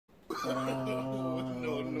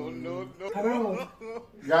Hello.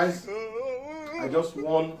 Guys, I just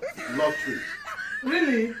won lottery.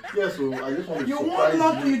 Really? Yes, so I just want to You surprise won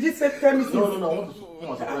lottery, you just said tell me since. No, I want to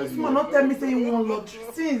surprise you. Not tell me say you won lottery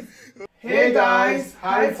since. Hey guys,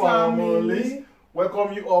 hi family.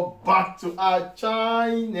 Welcome you all back to our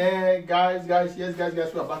channel. Guys, yes,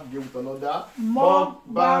 we are back again with another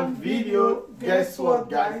mukbang video. Guess what,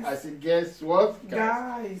 guys? I said, guess what,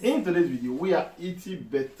 guys? In today's video, we are eating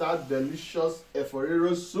better, delicious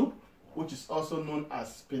eforero soup, which is also known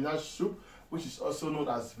as spinach soup, which is also known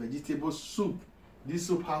as vegetable soup. This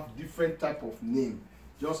soup have different type of name.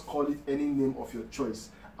 Just call it any name of your choice.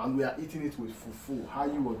 And we are eating it with fufu. How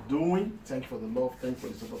you are doing? Thank you for the love. Thank you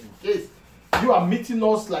for the support. In case you are meeting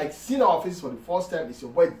us, like seeing our faces for the first time, it's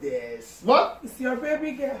your boy Des. What? It's your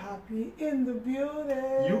baby Get Happy in the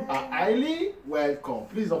building. You are highly welcome.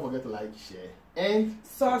 Please don't forget to like, share, and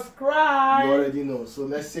subscribe. You already know. So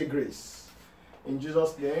let's say grace. In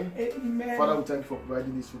Jesus' name. Amen. Father, we thank you for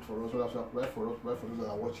providing this food for us. Father, provide for us, provide for those that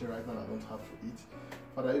are watching right now that don't have to eat.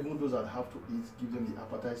 Father, even those that have to eat, give them the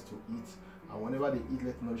appetite to eat. And whenever they eat,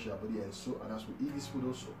 let nourish our body and soul. And as we eat this food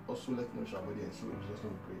also let nourish our body and soul. In Jesus'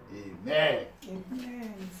 name we pray. Amen.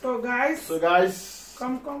 Amen. So guys.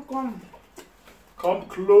 Come. Come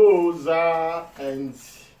closer and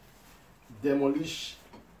demolish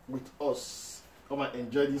with us. Come and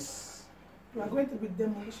enjoy this. We are going to be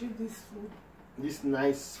demolishing this food. This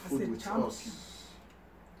nice food with us.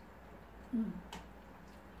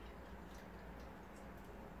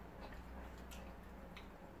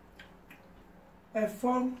 A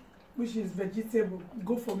form which is vegetable.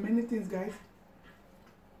 Go for many things, guys.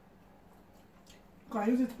 You can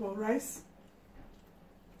use it for rice,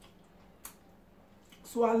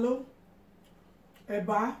 swallow,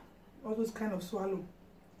 eba, all those kind of swallow,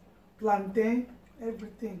 plantain,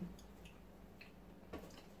 everything.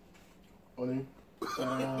 Honey.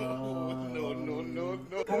 No.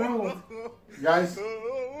 Guys,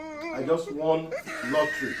 I just won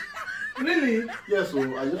lottery. Really? Yes, so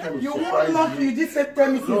I just want to you surprise you. won lottery, you just said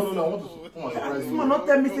tell me since. No, I want to surprise you. Not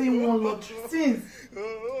tell me say you won lottery since.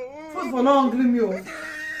 First for not hungry me.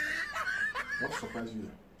 What surprise you?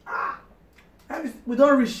 We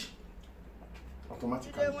don't reach.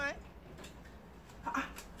 Automatically. Why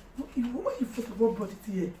you first of all brought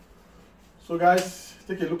it here? So guys,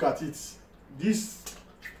 take a look at it. This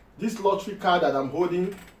lottery card that I'm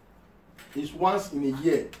holding is once in a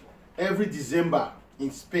year, every December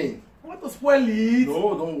in Spain. I want to spoil it.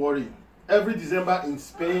 No, don't worry. Every December in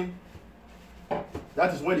Spain,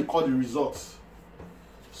 that is when they call the results.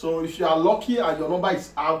 So if you are lucky and your number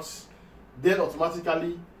is out, then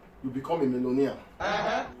automatically you become a millionaire.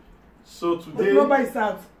 So today, but the number is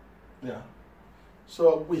out. Yeah.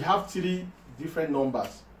 So we have 3 different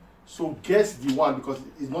numbers. So guess the one, because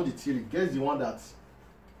it's not the 3. Guess the one that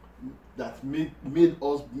made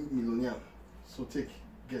us be millionaire. So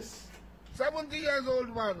guess. 70 years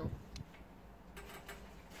old man.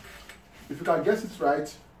 If you can guess it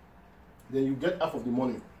right, then you get half of the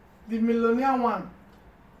money. The millionaire one.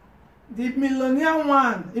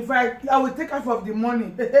 If I will take half of the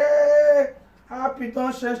money. Happy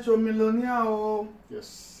don't share to millionaire. Oh.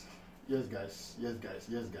 Yes, guys.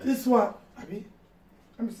 This one. Abi?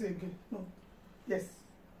 Let me say again. No. Yes.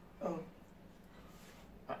 Oh.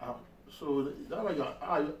 So that way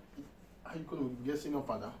are you going to be guessing up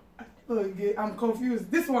and down? Okay, I'm confused.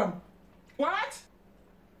 This one. What?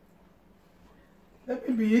 Let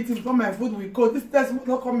me be eating before my food will cold. This test will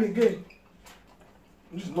not come again.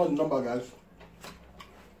 This is not the number, guys.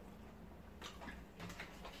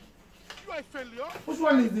 You are a failure. Which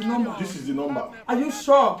one is the number? This is the number. Are you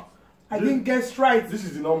sure? I didn't guess right. This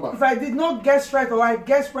is the number. If I did not guess right or I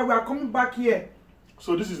guessed right, we are coming back here.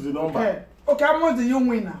 So this is the number. Okay, how much do you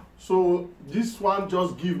win now? So this one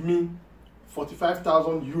just give me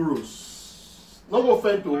 45,000 euros. No go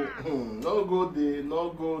fento.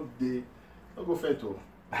 No go fento.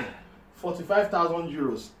 45,000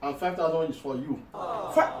 euros and 5,000 is for you.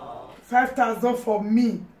 5,000 for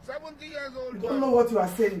me. 70 years old. You don't know what you are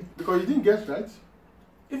saying. Because you didn't guess right.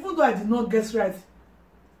 Even though I did not guess right.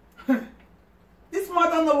 This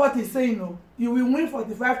man don't know what he's saying. No. You will win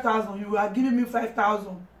 45,000. You are giving me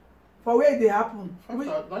 5,000. For where they happen.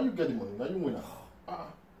 Now you get the money. Now you win.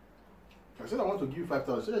 I said I want to give you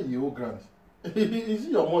 5,000. Say you owe grant. Is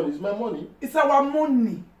it your money? It's my money. It's our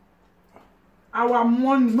money. Our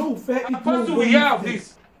money. No fair. How do we have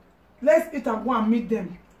this? Let's eat and go and meet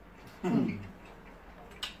them.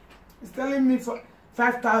 It's telling me for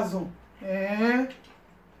 5,000.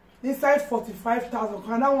 Inside 45,000.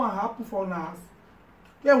 Can that one happen for us?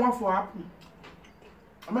 Yeah, one for happen.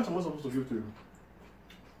 How much am I supposed to give to you?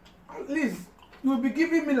 I At least you will be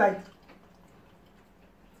giving me like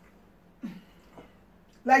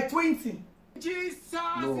 20. Jesus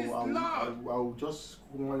No, is I Lord. will just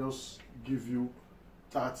give you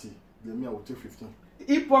 30. Then me, I will take 15.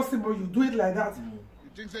 If possible, you do it like that. You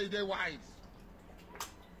think say they wise?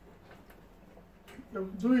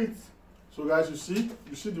 You do it. So guys, you see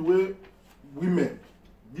the way women,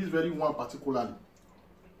 this very one particularly.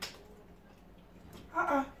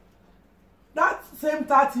 That same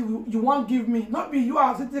 30 you won't give me, not be you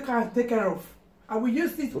are sitting can take care of. I will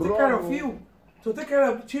use it to take care of you, to take care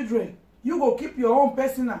of children. You go keep your own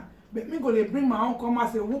personal, but me go dey bring my own come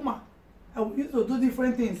as a woman. I will use to do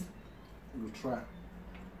different things. You try.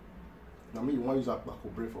 Now me, you want to use that back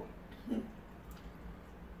pray for.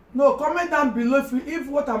 No, comment down below if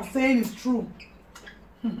what I'm saying is true.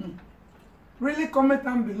 Really comment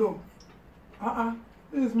down below.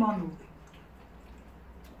 This is man.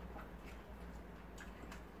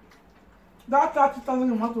 That 30,000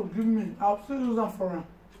 you want to give me, I'll still use them for him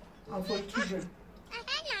and for the children.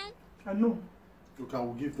 I know. Okay, I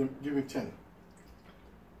will give him 10.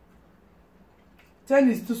 10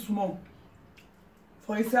 is too small.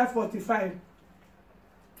 For inside 45.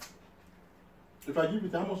 If I give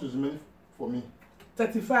it, how much is money for me?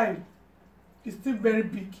 35. It's still very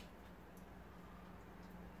big.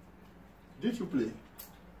 Did you play?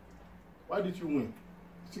 Why did you win?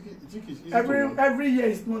 You think it's easy to win? Every year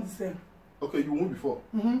is not the same. Okay, you won before.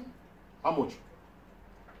 How much?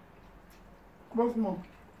 What's more?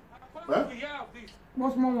 Eh?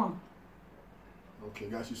 What's more one? Okay,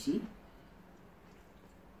 guys, you see?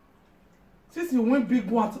 Since you win big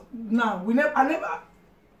ones now, I never.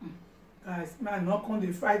 Guys, man, not on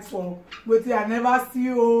the fight for wetin I never see.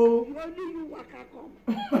 Oh. When do you waka come?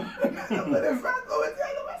 I'm gonna fight for wetin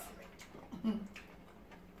I never see.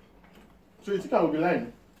 So you think I will be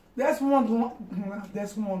lying? Desmond.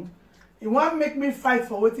 You want to make me fight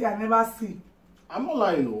for wetin I never see. I'm not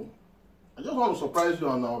lying, though. I just want to surprise you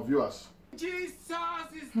and our viewers. Jesus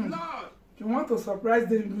is Lord. If you want to surprise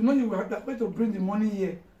them, you know you are going to bring the money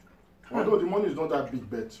here. Although the money is not that big,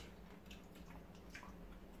 but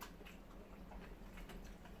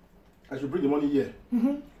I should bring the money here.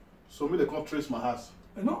 So me they can't trace my house.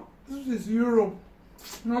 You know, this is Europe,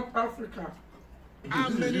 not Africa. How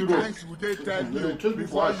This is many Europe. times would they tell They you just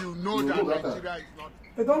before before you know you that know that Nigeria is not?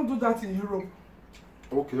 They don't do that in Europe.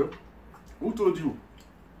 Okay. Who told you?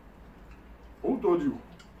 Who told you?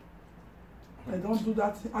 They don't do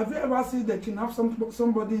that. Have you ever seen they kidnap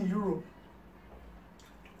somebody in Europe?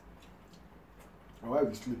 My wife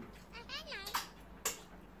will sleep.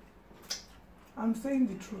 I'm saying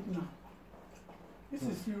the truth now. This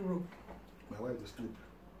is Europe. My wife will sleep.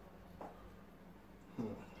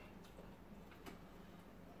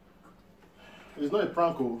 It's not a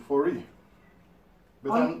prank, oh, for real.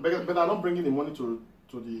 But I'm not bringing the money to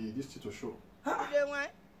this thing to show.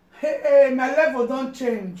 Hey, my level don't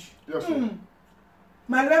change. Yes, sir.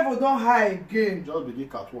 My level don't high again. Just begin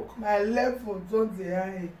catwalk. My level don't dey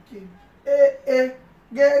high again.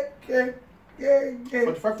 Get.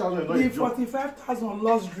 45,000 is not The a joke. 45,000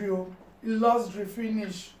 lost dream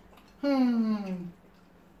finish. That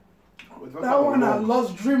one I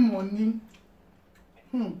lost dream money.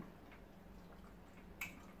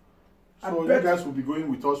 So you guys will be going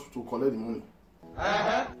with us to collect the money.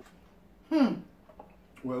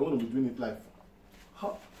 We're going to be doing it live.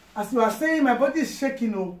 As you are saying, my body is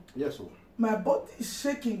shaking. Oh, Yes, sir. my body is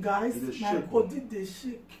shaking, guys. It is My shaking. body they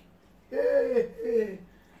shake. Hey.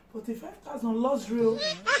 45,000 lost real.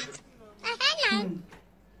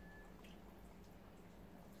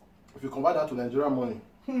 If you convert that to Nigerian money,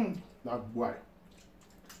 that's why.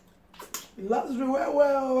 Lost real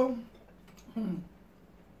well.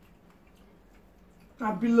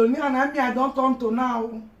 I'm billionaire and I don't turn to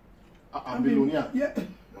now. I'm billionaire. Yeah.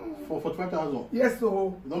 For 45,000. Yes,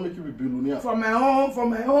 so It don't make you be billionaire. for my own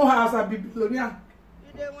house, I'll be billionaire.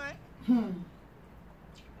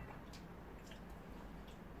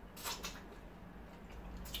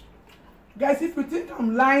 Guys, if you think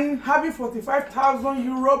I'm lying, having 45,000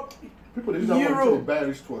 euro, People they use that money to buy a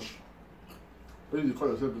wristwatch. Then you call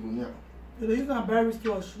yourself billionaire. they use a berry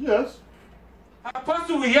slush. Yes.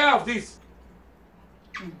 Apostle, we hear of this.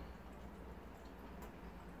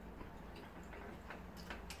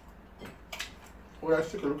 Oh,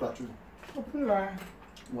 let's take a look at you. Open your eye.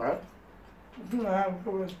 What? Open your eye.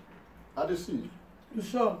 Open your eye. I just see. You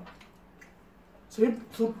sure?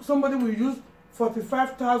 So somebody will use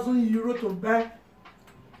 45,000 euro to buy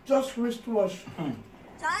just wristwatch.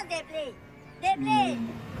 So they play. They play.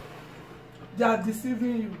 They are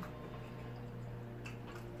deceiving you.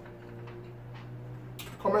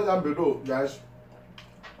 Comment down below, guys.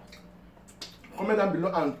 comment down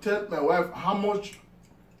below and tell my wife how much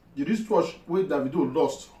the wristwatch wey Davido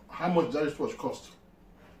lost, how much that wristwatch cost.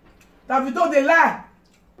 Davido dey lie.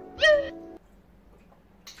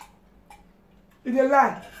 He dey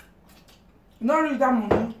lie. You no reach that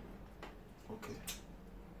money. Okay.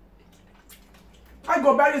 I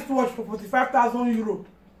go buy this watch for 45,000 euro.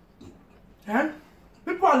 Eh?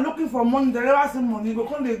 People are looking for money, they never see money. Go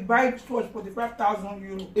come they buy this watch for 45,000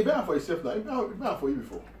 euro. It better for yourself now. It better for you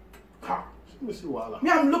before. Ha. Let me see wahala. Me,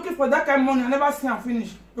 I'm looking for that kind of money. I never see am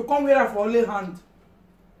finish. You come wear it for only hand.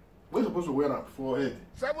 We're supposed to wear that for head.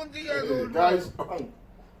 70 years Hey, old. guys.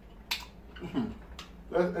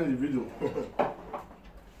 Let's end the video.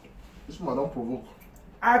 This man don't provoke.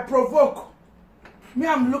 I provoke. Me,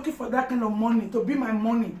 I'm looking for that kind of money to be my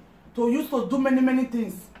money. To use to do many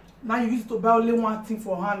things. Now you use to buy only one thing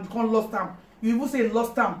for hand. You can't lost time. You even say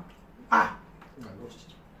lost time. Ah. Yeah, I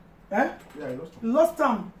lost. Eh? Yeah, I lost. Lost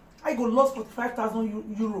time. I go lost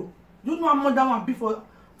 45,000 euro. You know how much that one be for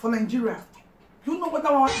Nigeria. You know what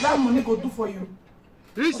that money go do for you.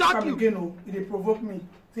 He shot you. Again, oh, it dey provoke me.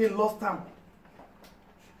 Say lost time.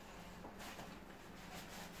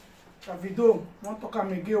 Davido, won't talk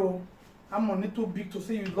am again. Oh, that money too big to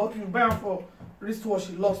say you lost. You buy am for wristwatch,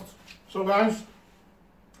 you lost. So guys,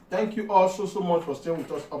 thank you all so much for staying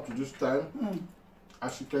with us up to this time.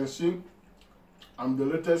 As you can see, I'm the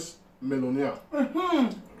latest millionaire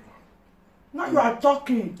Now you are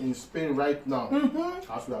talking. in Spain right now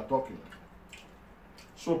as we are talking.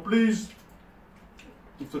 So please,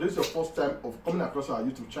 if today is your first time of coming across our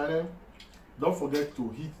YouTube channel, don't forget to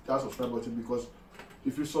hit that subscribe button, because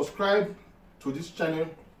if you subscribe to this channel,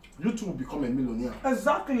 YouTube will become a millionaire.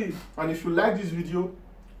 Exactly. And if you like this video,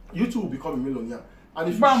 YouTube will become a millionaire.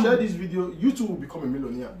 And if Bam. you share this video, YouTube will become a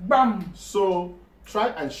millionaire. Bam. So try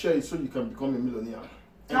and share it so you can become a millionaire.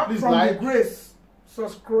 And Tap please from like, the grace.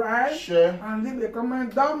 Subscribe. share, and leave a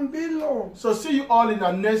comment down below. So see you all in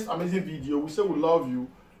our next amazing video. We say we love you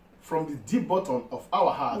from the deep bottom of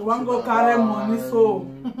our heart. We want Say go carry bye-bye. money, so